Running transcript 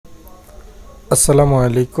আসসালামু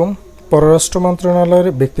আলাইকুম। পররাষ্ট্র মন্ত্রণালয়ের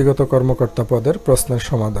ব্যক্তিগত কর্মকর্তা পদের প্রশ্নের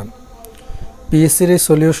সমাধান। পিএসসির এই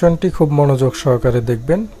সলিউশনটি খুব মনোযোগ সহকারে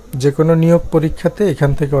দেখবেন। যে কোনো নিয়োগ পরীক্ষাতে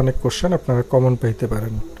এখান থেকে অনেক কোশ্চেন আপনারা কমন পেতে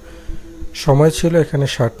পারেন। সময় ছিল এখানে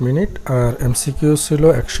 60 মিনিট আর এমসিকিউ ছিল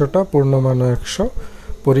 100টা, পূর্ণমানও 100।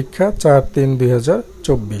 পরীক্ষা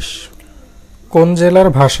 4-3-2024। কোন জেলার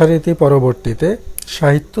ভাষারীতি পরবর্তীতে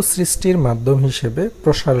সাহিত্য সৃষ্টির মাধ্যম হিসেবে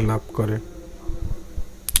প্রসার লাভ করে?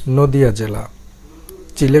 নদিয়া জেলা।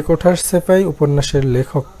 চিলেকোঠার সেপাই উপন্যাসের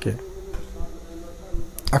লেখককে?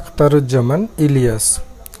 আখতারুজ্জামান ইলিয়াস।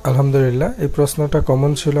 আলহামদুলিল্লাহ, এই প্রশ্নটা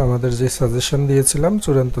কমন ছিল আমাদের যে সাজেশন দিয়েছিলাম,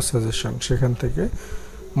 চূড়ান্ত সাজেশন, সেখান থেকে।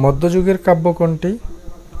 মধ্যযুগের কাব্য কোনটি?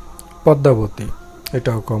 পদ্মাবতী,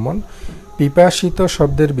 এটাও কমন। পিপাসিত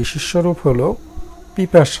শব্দের বিশেষ্য রূপ হল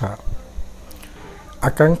পিপাসা।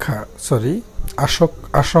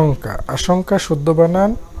 আশঙ্কা। আশঙ্কা শুদ্ধ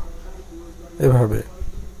বানান এভাবে।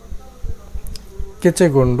 কেচে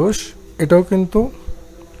গন্ডুস, এটাও কিন্তু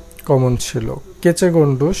কমন ছিল। কেচে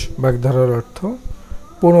গন্ডুস বাগধারার অর্থ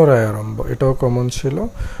পুনরায় আরম্ভ, এটাও কমন ছিল।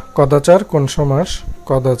 কদাচার কোন সমাস?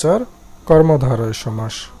 কদাচার কর্মধারয়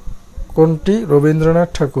সমাস। কোনটি রবীন্দ্রনাথ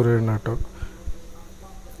ঠাকুরের নাটক?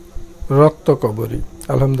 রক্তকবরী।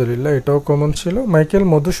 আলহামদুলিল্লাহ, এটাও কমন ছিল। মাইকেল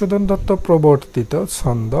মধুসূদন দত্ত প্রবর্তিত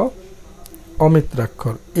ছন্দ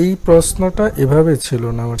অমিত্রাক্ষর। এই প্রশ্নটা এভাবে ছিল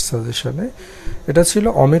না আমার সাজেশনে, এটা ছিল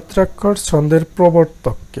অমিত্রাক্ষর ছন্দের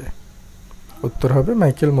প্রবর্তককে। উত্তর হবে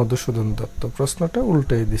মাইকেল মধুসূদন দত্ত। প্রশ্নটা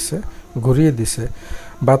উল্টাই দিছে, ঘুরিয়ে দিছে।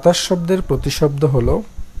 বাতাস শব্দের প্রতিশব্দ হল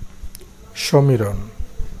সমীরণ।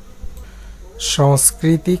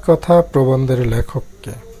 সংস্কৃতি কথা প্রবন্ধের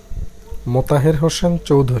লেখককে? মোতাহের হোসেন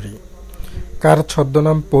চৌধুরী। কার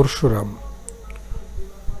ছদ্মনাম পরশুরাম?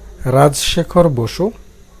 রাজশেখর বসু,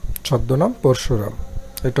 ছদ্মনাম পরশুরাম।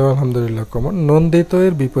 এটাও আলহামদুলিল্লাহ কমন। নন্দিত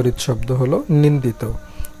এর বিপরীত শব্দ হলো নিন্দিত,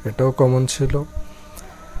 এটাও কমন ছিল।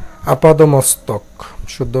 আপাদমস্তক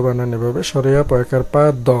শুদ্ধ বানান এভাবে, সরেয়া পয়কার পা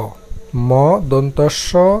দ, ম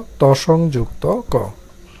দন্তস্ব ত সংযুক্ত ক।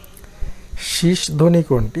 শীষ ধ্বনি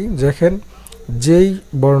কোনটি? দেখেন, যেই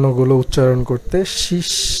বর্ণগুলো উচ্চারণ করতে শীষ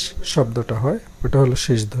শব্দটা হয় ওটা হলো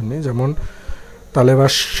শীষ ধ্বনি। যেমন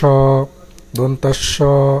তালেবাস্য, দন্তাস্য,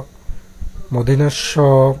 মধিনাস্য,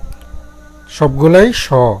 সবগুলাই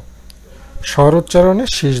স্বর উচ্চারণে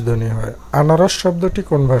শীষ ধ্বনি হয়। আনারস শব্দটি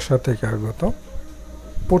কোন ভাষা থেকে আগত?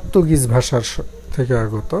 পর্তুগিজ ভাষার থেকে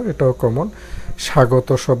আগত, এটাও কমন। স্বাগত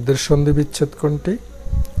শব্দের সন্ধি বিচ্ছেদ কোনটি?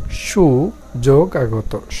 সু যোগ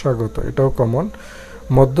আগত, স্বাগত, এটাও কমন।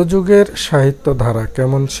 মধ্যযুগের সাহিত্য ধারা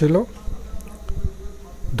কেমন ছিল?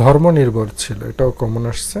 ধর্মনির্ভর ছিল, এটাও কমন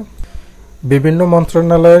আসছে। বিভিন্ন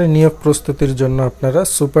মন্ত্রণালয়ের নিয়োগ প্রস্তুতির জন্য আপনারা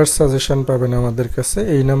সুপার সাজেশন পাবেন আমাদের কাছে।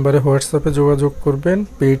 এই নাম্বারে হোয়াটসঅ্যাপে যোগাযোগ করবেন।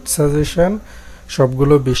 পেইড সাজেশন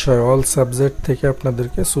সবগুলো বিষয়, অল সাবজেক্ট থেকে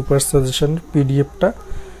আপনাদেরকে সুপার সাজেশনের পিডিএফটা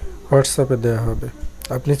হোয়াটসঅ্যাপে দেওয়া হবে।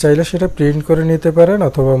 আপনি চাইলে সেটা প্রিন্ট করে নিতে পারেন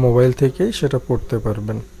অথবা মোবাইল থেকেই সেটা পড়তে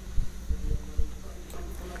পারবেন।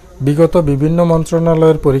 বিগত বিভিন্ন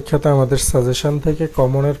মন্ত্রণালয়ের পরীক্ষাতে আমাদের সাজেশন থেকে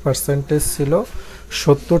কমনের পার্সেন্টেজ ছিল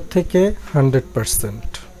 70 থেকে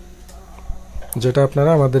 100%, যেটা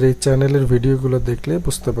আপনারা আমাদের এই চ্যানেলের ভিডিওগুলো দেখলে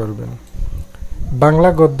বুঝতে পারবেন। বাংলা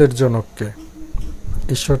গদ্যের জনককে?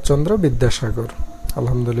 ঈশ্বরচন্দ্র বিদ্যাসাগর।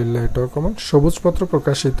 আলহামদুলিল্লাহ, এটাও কমন। সবুজপত্র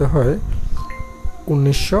প্রকাশিত হয়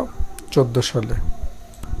 1914 সালে,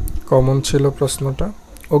 কমন ছিল প্রশ্নটা।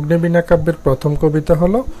 অগ্নিবীণা কাব্যের প্রথম কবিতা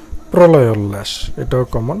হলো প্রলয় উল্লাস, এটাও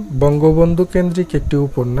কমন। বঙ্গবন্ধু কেন্দ্রিক একটি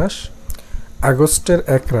উপন্যাস আগস্টের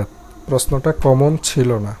এক রাত, প্রশ্নটা কমন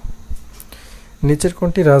ছিল না। নিচের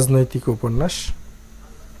কোনটি রাজনৈতিক উপন্যাস?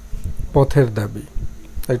 পথের দাবি,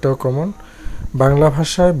 এটাও কমন। বাংলা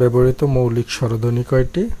ভাষায় ব্যবহৃত মৌলিক স্বরধ্বনি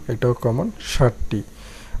কয়টি? এটাও কমন, 60টি।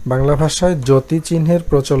 বাংলা ভাষায় জ্যোতি চিহ্নের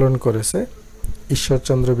প্রচলন করেছে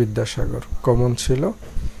ঈশ্বরচন্দ্র বিদ্যাসাগর, কমন ছিল।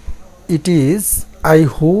 It is I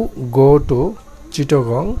who go to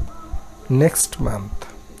Chittagong next month,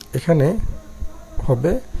 এখানে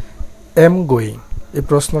হবে এম গোয়িং। এই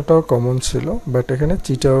প্রশ্নটাও কমন ছিল, বাট এখানে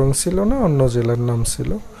চিটাগং ছিল না, অন্য জেলার নাম ছিল,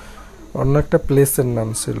 অন্য একটা প্লেসের নাম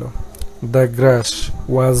ছিল। The grass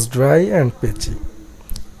was dry and পেচি।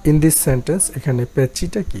 In this sentence, এখানে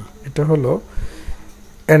পেচিটা কি? এটা হলো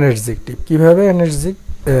অ্যাডজেক্টিভ। কিভাবে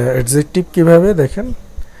অ্যাডজেক্টিভ কিভাবে দেখেন,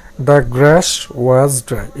 দ্য গ্রাস ওয়াজ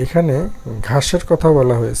ড্রাই, এখানে ঘাসের কথা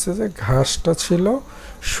বলা হয়েছে যে ঘাসটা ছিল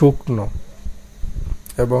শুকনো,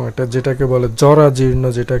 এবং এটা যেটাকে বলে জরাজীর্ণ,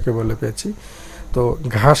 যেটাকে বলে পেচি, তো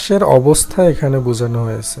ঘাসের অবস্থা এখানে বোঝানো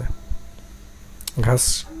হয়েছে। ঘাস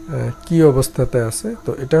কি অবস্থাতে আছে,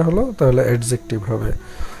 তো এটা হলো তাহলে অ্যাডজেক্টিভ হবে।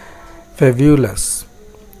 Fabulous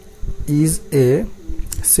is a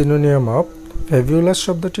সিনোনিয়াম of. Fabulous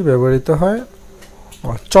শব্দটি ব্যবহৃত হয়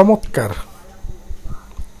চমৎকার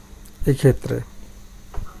এই ক্ষেত্রে।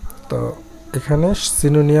 তো এখানে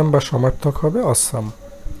সিনোনিয়াম বা সমার্থক হবে awesome.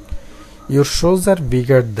 Your shows R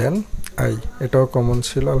bigger then I, এটাও কমন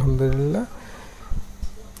ছিল আলহামদুলিল্লাহ।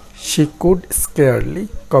 She could স্কেয়ারলি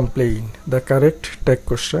complain, the correct take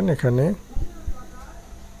question, এখানে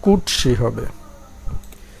কুড শি হবে।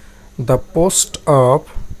 The post of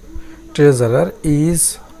treasurer is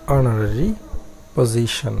honorary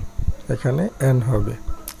position, এখানে এন হবে,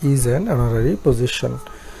 is an honorary position.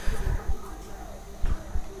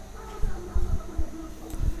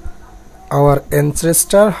 Our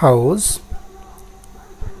ancestor house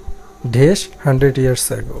dash 100 years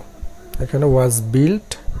ago, এখানে was built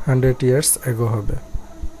 100 years ago হবে।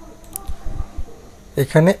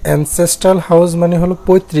 এখানে ancestral house মানে হলো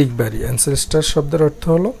পৈতৃক বাড়ি, ancestor শব্দের অর্থ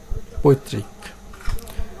হলো পৈতৃক।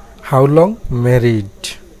 How long married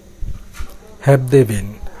have they been,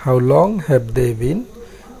 how long have they been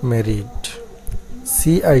married,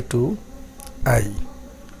 CI2I,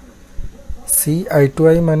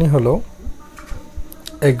 CI2I মানে হলো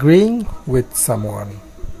agreeing with someone,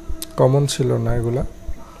 কমন ছিল না এগুলা।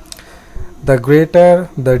 The greater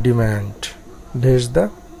the demand dash the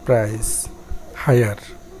price, higher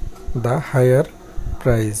the higher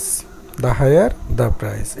price, the higher the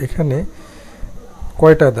price, এখানে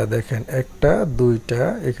কয়টা দা দেখেন, একটা দুইটা,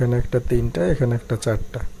 এখানে একটা তিনটা, এখানে একটা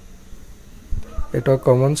চারটা, এটা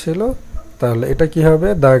কমন ছিল। তাহলে এটা কি হবে,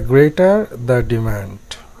 the greater the demand,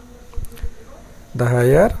 the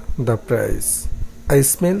higher the price, I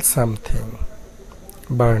smell something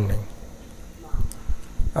burning,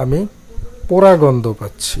 আমি পোড়া গন্ধ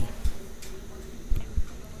পাচ্ছি।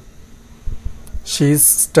 She is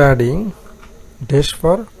studying dash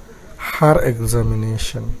for her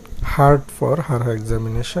examination, hard for her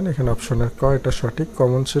examination, এখানে অপশনের ক, এটা সঠিক,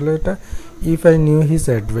 কমন ছিল এটা। If I knew his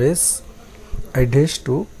address I dash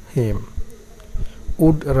to him,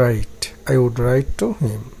 would write, I would write to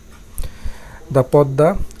him। The Padma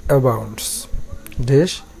abounds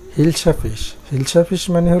dash hilsa fish, hilsa fish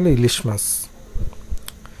মানে হলো ইলিশ মাছ।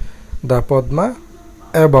 The Padma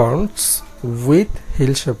abounds with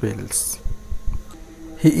hilsa pills.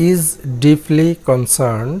 He is deeply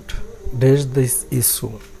concerned dash this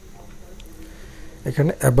issue,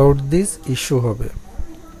 এখানে about this issue হবে।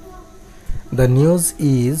 The news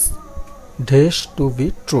is dash to be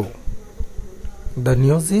true, the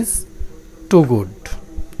news is too good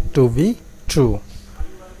to be true।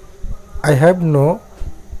 I have no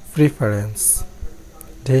preference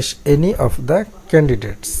dash any of the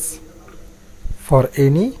candidates, for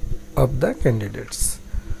any of the candidates।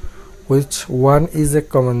 Which one is a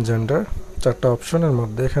common gender, চারটা অপশনের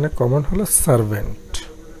মধ্যে এখানে common হলো servant.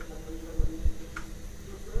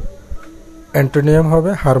 অ্যান্টোনিয়াম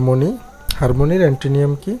হবে harmony, হারমোনির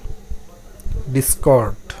অ্যান্টোনিয়াম কি,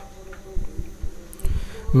 Discord.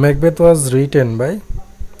 Macbeth was written by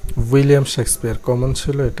William Shakespeare, common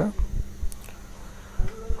ছিল এটা।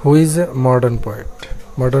 Who is a modern poet,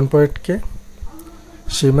 modern poet কে,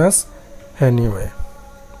 সিমাস হ্যানিওয়ে।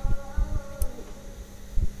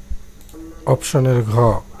 অপশনের ঘ,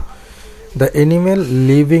 the animal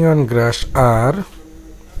living on grass R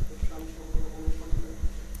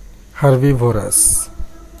herbivorous.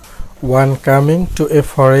 One coming to a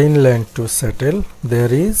foreign land to settle,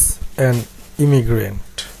 there is an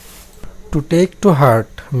immigrant. To take to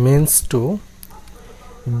heart means to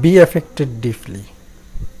be affected deeply.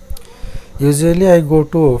 Usually I go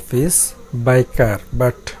to office by car,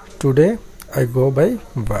 but today I go by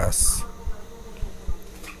bus.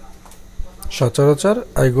 সচরাচর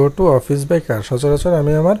I go to office by car, সচরাচর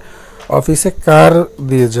আমি আমার অফিসে কার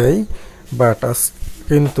দিয়ে যাই, but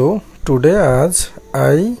কিন্তু today আজ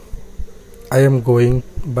I am going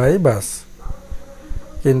by bus,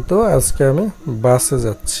 কিন্তু আজকে আমি বাসে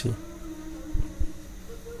যাচ্ছি,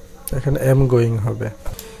 এখানে am going হবে।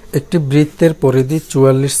 একটি বৃত্তের পরিধি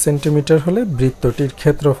 44 সেন্টিমিটার হলে বৃত্তটির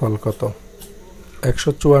ক্ষেত্রফল কত,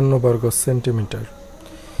 154 বর্গ সেন্টিমিটার।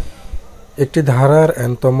 একটি ধারার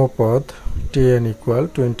nতম পদ tn equal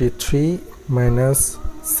 23 minus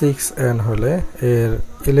 6n হলে এর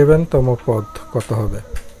 11তম পদ কত হবে,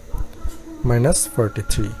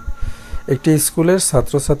 -43। একটি স্কুলের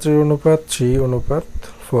ছাত্রছাত্রীর অনুপাত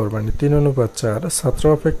 3:4 মানে 3:4, ছাত্র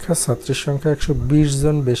অপেক্ষা ছাত্রীর সংখ্যা 120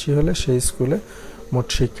 জন বেশি হলে সেই স্কুলে মোট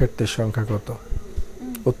শিক্ষার্থীর সংখ্যা কত,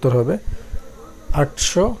 উত্তর হবে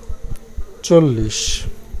 840।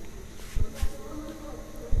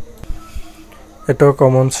 এটাও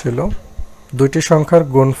কমন ছিল। দুইটি সংখ্যার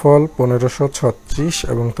গুণফল 1536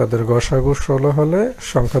 এবং তাদের গসাগু 16 হলে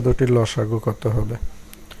সংখ্যা দুটির লসাগু কত হবে,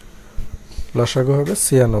 লসাগু হবে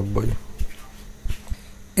 96।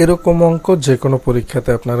 এরকম অঙ্ক যে কোনো পরীক্ষাতে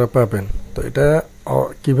আপনারা পাবেন। তো এটা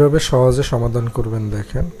কিভাবে সহজে সমাধান করবেন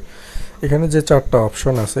দেখেন, এখানে যে 4টা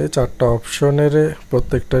অপশন আছে এই 4টা অপশনের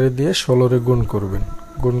প্রত্যেকটারে দিয়ে 16 গুণ করবেন।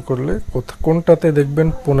 গুণ করলে কোনটাতে দেখবেন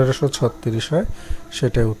 1536 হয়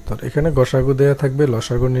সেটাই উত্তর। এখানে গসাগু দেয়া থাকবে,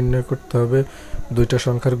 লসাগু নির্ণয় করতে হবে, দুইটা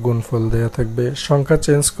সংখ্যার গুণফল দেয়া থাকবে, সংখ্যা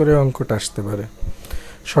চেঞ্জ করে অঙ্কটা আসতে পারে।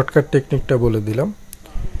 শর্টকাট টেকনিকটা বলে দিলাম।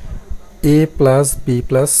 a plus B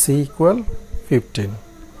plus C equal 15,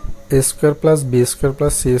 a square plus B square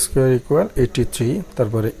plus C square equal 83,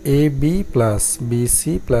 তারপরে A B plus B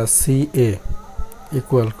C plus C A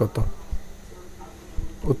equal কত?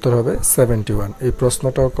 উত্তর হবে 71। এই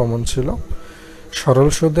প্রশ্নটাও কমন ছিল। সরল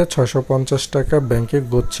সুদে 650 টাকা ব্যাংকে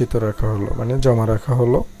গচ্ছিত রাখা হলো, মানে জমা রাখা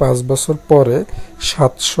হলো। 5 বছর পরে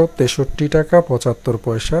 763 টাকা 75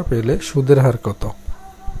 পয়সা পেলে সুদের হার কত?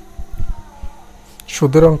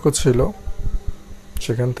 সুদের অঙ্ক ছিল,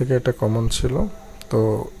 সেখান থেকে এটা কমন ছিল। তো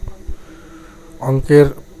অঙ্কের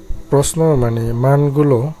প্রশ্ন মানে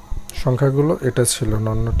মানগুলো, সংখ্যাগুলো এটা ছিল,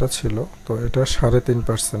 অন্যটা ছিল, তো এটা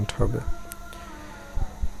 3.5% হবে।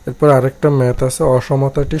 এরপর আরেকটা ম্যাথ আছে,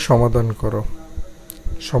 অসমতাটি সমাধান করো।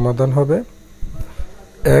 সমাধান হবে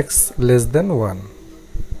x লেস দেন 1।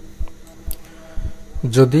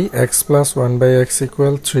 যদি x প্লাস 1/x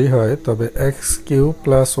ইকুয়াল 3 হয় তবে x cube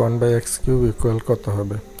plus 1/x cube equal কত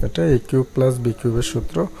হবে? এটা a কিউব প্লাস b কিউবের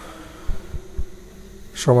সূত্র।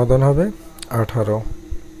 সমাধান হবে 18।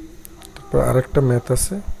 তারপর আরেকটা ম্যাথ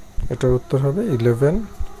আছে, এটার উত্তর হবে 11।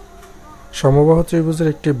 সমবাহু ত্রিভুজের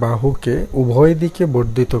একটি বাহুকে উভয় দিকে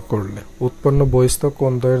বর্ধিত করলে উৎপন্ন বহিস্থ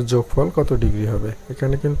কোণদ্বয়ের যোগফল কত ডিগ্রি হবে?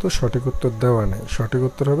 এখানে কিন্তু সঠিক উত্তর দেওয়া নেই, সঠিক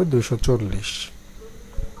উত্তর হবে 240।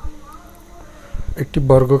 একটি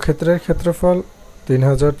বর্গক্ষেত্রের ক্ষেত্রফল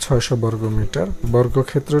 3600 বর্গমিটার।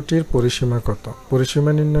 বর্গক্ষেত্রটির পরিসীমা কত?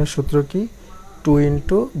 পরিসীমা নির্ণয়ের সূত্র কি? 2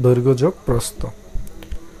 ইন্টু দৈর্ঘ্য যোগ প্রস্থ।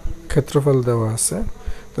 ক্ষেত্রফল দেওয়া আছে,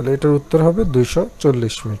 তাহলে এটার উত্তর হবে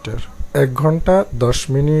 240 মিটার। 1 ঘন্টা 10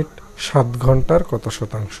 মিনিট 7 ঘন্টার কত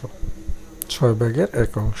শতাংশ?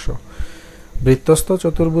 6/1 বৃত্তস্থ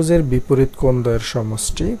চতুর্ভুজের বিপরীত কোণদ্বয়ের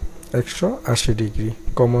সমষ্টি 180 ডিগ্রি।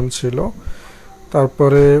 কমন ছিল।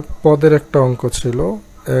 তারপরে পদের একটা অঙ্ক ছিল,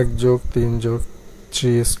 1 যোগ 3 যোগ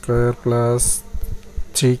 3 স্কোয়ার প্লাস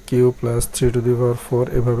 3 কিউব প্লাস 3^4,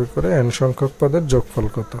 এভাবে করে n সংখ্যক পদের যোগফল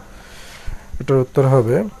কত? এটার উত্তর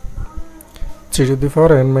হবে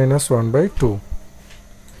 3n-1/2।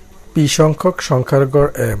 p সংখ্যক সংখ্যার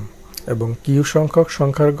গড় m এবং q সংখ্যক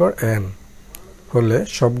সংখ্যার গড় n হলে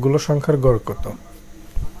সবগুলো সংখ্যার গড় কত?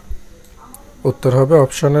 উত্তর হবে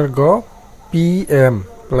অপশনের গ, pm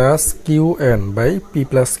plus qn by p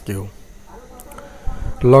plus q।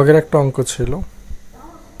 লগের একটা অঙ্ক ছিল,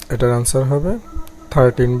 এটার আনসার হবে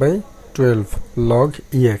 13/12 log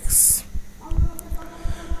ex।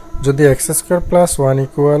 যদি x square plus 1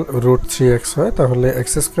 equal √3x হয় তাহলে x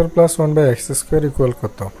square plus 1/x square equal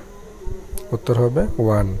কত? উত্তর হবে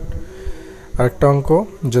 1। আরেকটা অঙ্ক,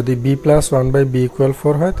 যদি b প্লাস 1/b ইকুয়াল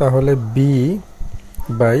 4 হয় তাহলে b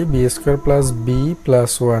by b square plus b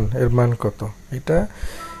plus 1 এর মান কত? এটা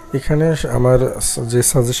এখানে আমার যে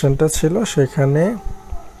সাজেশনটা ছিল সেখানে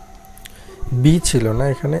b ছিল না,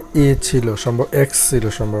 এখানে a ছিল, সম্ভব x ছিল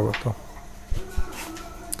সম্ভবত।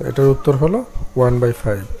 তো এটার উত্তর হলো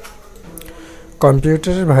 1/5।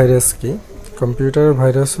 কম্পিউটারের ভাইরাস কি? কম্পিউটারের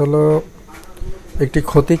ভাইরাস হলো একটি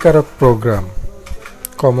ক্ষতিকারক প্রোগ্রাম।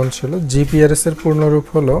 কমন ছিল। জিপিআরএস এর পূর্ণরূপ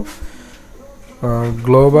হলো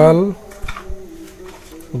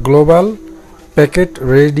গ্লোবাল প্যাকেট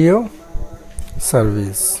রেডিও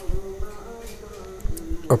সার্ভিস।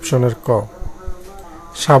 অপশনের ক।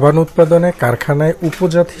 সাবান উৎপাদনে কারখানায়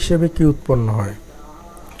উপজাত হিসেবে কি উৎপন্ন হয়?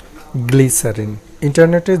 গ্লিসারিন।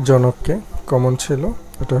 ইন্টারনেটের জনককে? কমন ছিল,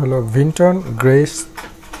 এটা হলো ভিন্টন গ্রেস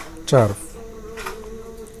চার্ভ।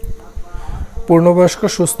 পূর্ণবয়স্ক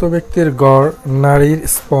সুস্থ ব্যক্তির গড় নাড়ির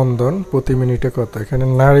স্পন্দন প্রতি মিনিটে কত? এখানে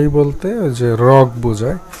নাড়ি বলতে যে রগ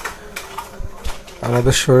বোঝায়,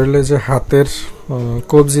 আমাদের শরীরে যে হাতের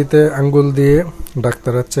কবজিতে আঙ্গুল দিয়ে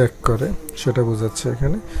ডাক্তাররা চেক করে সেটা বোঝাচ্ছে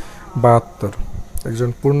এখানে। 72। একজন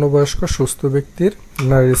পূর্ণবয়স্ক সুস্থ ব্যক্তির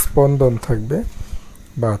নাড়ির স্পন্দন থাকবে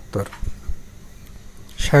 72।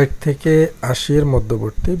 60 থেকে 80 এর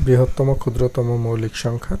মধ্যবর্তী বৃহত্তম ক্ষুদ্রতম মৌলিক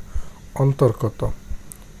সংখ্যার অন্তর কত?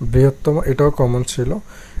 বৃহত্তম, এটাও কমন ছিল,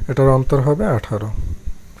 এটার অন্তর হবে 18।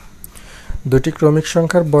 দুটি ক্রমিক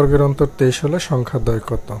সংখ্যার বর্গের অন্তর 23 হলে সংখ্যাদ্বয়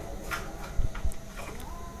কত?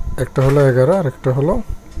 একটা হলো 11 আর একটা হলো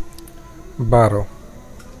 12।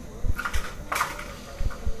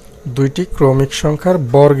 দুইটি ক্রমিক সংখ্যার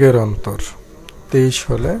বর্গের অন্তর 23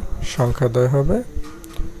 হলে সংখ্যাদ্বয় হবে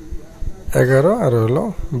 11 আর হলো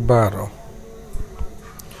 12।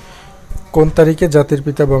 কোন তারিখে জাতির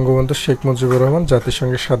পিতা বঙ্গবন্ধু শেখ মুজিবুর রহমান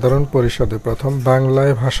জাতিসংঘের সাধারণ পরিষদে প্রথম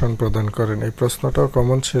বাংলায় ভাষণ প্রদান করেন? এই প্রশ্নটাও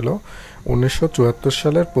কমন ছিল 1974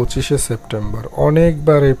 সালের 25শে সেপ্টেম্বর।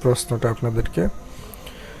 অনেকবার এই প্রশ্নটা আপনাদেরকে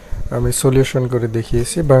আমি সলিউশন করে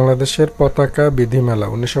দেখিয়েছি। বাংলাদেশের পতাকা বিধিমালা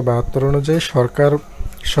 1972 অনুযায়ী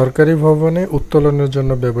সরকারি ভবনে উত্তোলনের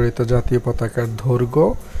জন্য ব্যবহৃত জাতীয় পতাকার দৈর্ঘ্য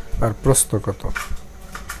আর প্রস্থ কত?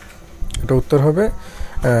 এটা উত্তর হবে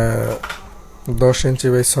 10 ইঞ্চি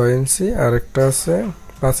বাই 6 ইঞ্চি, আর একটা আছে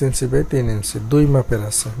 5 ইঞ্চি বাই 3 ইঞ্চি। দুই মাপের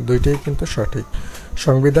আছে, দুইটাই কিন্তু সঠিক।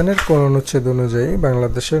 সংবিধানের কোন অনুচ্ছেদ অনুযায়ী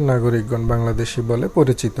বাংলাদেশের নাগরিকগণ বাংলাদেশী বলে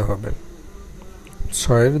পরিচিত হবেন?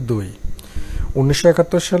 6-2।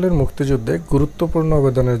 1971 সালের মুক্তিযুদ্ধে গুরুত্বপূর্ণ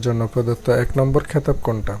অবদানের জন্য প্রদত্ত 1 নম্বর খেতাব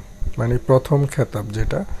কোনটা? মানে প্রথম খেতাব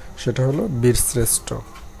যেটা, সেটা হলো বীরশ্রেষ্ঠ,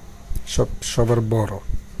 সবার বড়।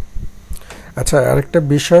 আচ্ছা, আরেকটা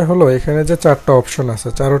বিষয় হলো এখানে যে 4টা অপশন আছে,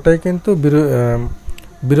 চারোটাই কিন্তু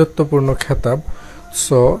বীরত্বপূর্ণ খেতাব।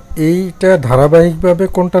 সো এইটা ধারাবাহিকভাবে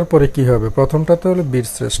কোনটার পরে কি হবে? প্রথমটাতে হলো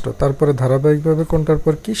বীরশ্রেষ্ঠ, তারপরে ধারাবাহিকভাবে কোনটার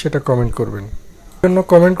পর কি সেটা কমেন্ট করবেন। জন্য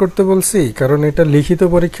কমেন্ট করতে বলছি কারণ এটা লিখিত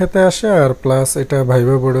পরীক্ষাতে আসে, আর প্লাস এটা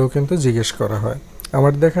ভাইবা বোর্ডেও কিন্তু জিজ্ঞেস করা হয়।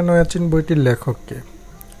 আমার দেখা নয়াচিন বইটির লেখককে?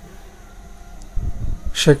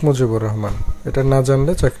 শেখ মুজিবুর রহমান। এটা না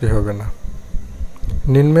জানলে চাকরি হবে না।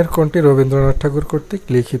 নিম্নের কোনটি রবীন্দ্রনাথ ঠাকুর কর্তৃক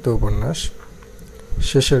লিখিত উপন্যাস?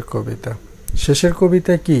 শেষের কবিতা। শেষের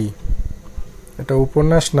কবিতা কি? এটা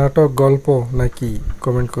উপন্যাস, নাটক, গল্প নাকি?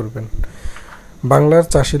 কমেন্ট করবেন। বাংলার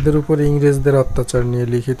চাষিদের উপর ইংরেজদের অত্যাচার নিয়ে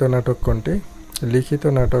লিখিত নাটক কোনটি? লিখিত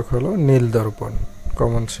নাটক হলো নীল দর্পণ।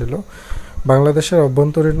 কমন ছিল। বাংলাদেশের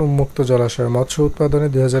অভ্যন্তরীণ উন্মুক্ত জলাশয় মৎস্য উৎপাদনে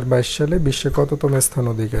 2022 সালে বিশ্বে কততম স্থান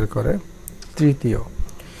অধিকার করে? 3য়।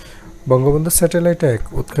 বঙ্গবন্ধু স্যাটেলাইট 1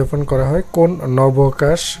 উৎক্ষেপণ করা হয় কোন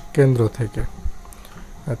নভোকাশ কেন্দ্র থেকে?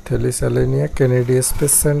 Thales Alenia, Kennedy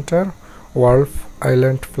space centre, ওয়ালফ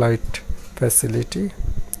island flight facility,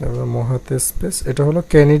 এবং মোহাতে স্পেস। এটা হলো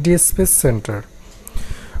Kennedy space centre.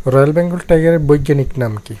 Royal Bengal টাইগারের বৈজ্ঞানিক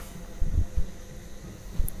নাম কি?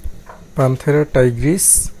 পান্থেরা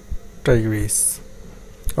টাইগ্রিস।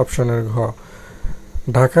 অপশনের ঘ।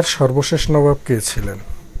 ঢাকার সর্বশেষ নবাব কে ছিলেন?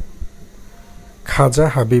 খাজা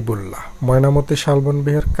হাবিবুল্লাহ। ময়নামতি শালবন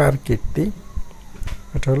বিহার কার কীর্তি?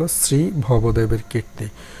 এটা হলো শ্রী ভবদেবের কীর্তি।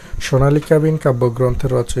 সোনালী কাবিন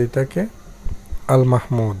কাব্যগ্রন্থের রচয়িতাকে? আল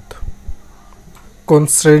মাহমুদ। কোন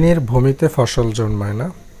শ্রেণীর ভূমিতে ফসল জন্মায় না?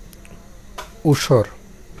 ঊষর।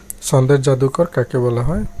 ছন্দের জাদুকর কাকে বলা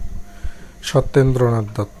হয়? সত্যেন্দ্রনাথ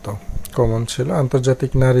দত্ত। কমন ছিল।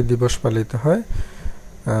 আন্তর্জাতিক নারী দিবস পালিত হয়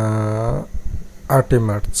 8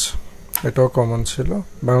 মার্চ। এটাও কমন ছিল।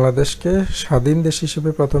 বাংলাদেশকে স্বাধীন দেশ হিসেবে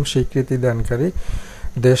প্রথম স্বীকৃতি দানকারী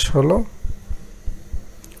দেশ হলো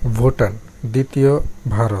ভুটান, দ্বিতীয়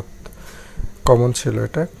ভারত। কমন ছিল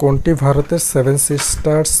এটা। কোনটি ভারতের 7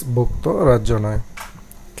 সিস্টার্স ভুক্ত রাজ্য নয়?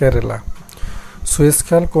 কেরালা। সুয়েজ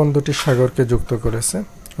খাল কোন দুটি সাগরকে যুক্ত করেছে?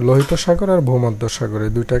 লোহিত সাগর আর ভূমধ্য সাগর,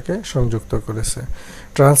 এই দুইটাকে সংযুক্ত করেছে।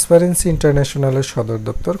 ট্রান্সপারেন্সি ইন্টারন্যাশনালের সদর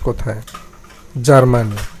দপ্তর কোথায়?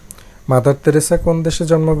 জার্মানি। মাদার তেরেসা কোন দেশে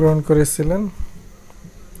জন্মগ্রহণ করেছিলেন?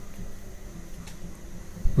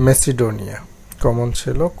 মেসিডোনিয়া। কমন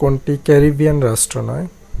ছিল। কোনটি ক্যারিবিয়ান রাষ্ট্র নয়?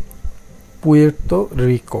 Puerto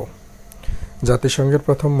Rico. জাতিসংঘের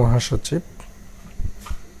প্রথম মহাসচিব?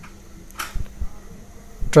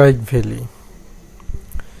 ট্রাইক ভ্যালি।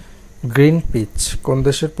 গ্রিন পিচ কোন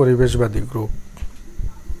দেশের পরিবেশবাদী গ্রুপ?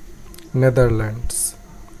 নেদারল্যান্ডস।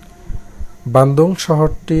 বান্দুং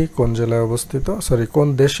শহরটি কোন জেলায় অবস্থিত? কোন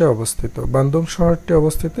দেশে অবস্থিত? বান্দুং শহরটি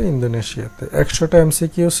অবস্থিত ইন্দোনেশিয়াতে। 100টা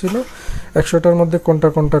এমসিকিউ ছিল, 100টার মধ্যে কোনটা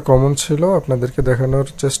কোনটা কমন ছিল আপনাদেরকে দেখানোর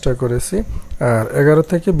চেষ্টা করেছি। আর 11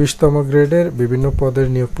 থেকে 20তম গ্রেডের বিভিন্ন পদের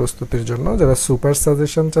নিয়োগ প্রস্তুতির জন্য যারা সুপার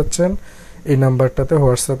সাজেশন চাচ্ছেন এই নাম্বারটাতে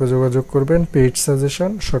হোয়াটসঅ্যাপে যোগাযোগ করবেন। পেইড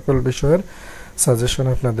সাজেশন, সকল বিষয়ের সাজেশন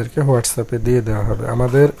আপনাদেরকে হোয়াটসঅ্যাপে দিয়ে দেওয়া হবে।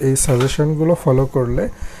 আমাদের এই সাজেশনগুলো ফলো করলে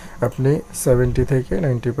আপনি 70 থেকে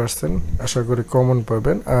 90% আশা করি কমন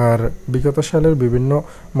পাবেন। আর বিগত সালের বিভিন্ন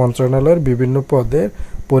মন্ত্রণালয়ের বিভিন্ন পদের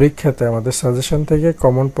পরীক্ষাতে আমাদের সাজেশন থেকে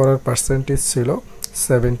কমন পড়ার পার্সেন্টেজ ছিল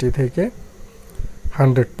 70 থেকে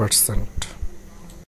 100%।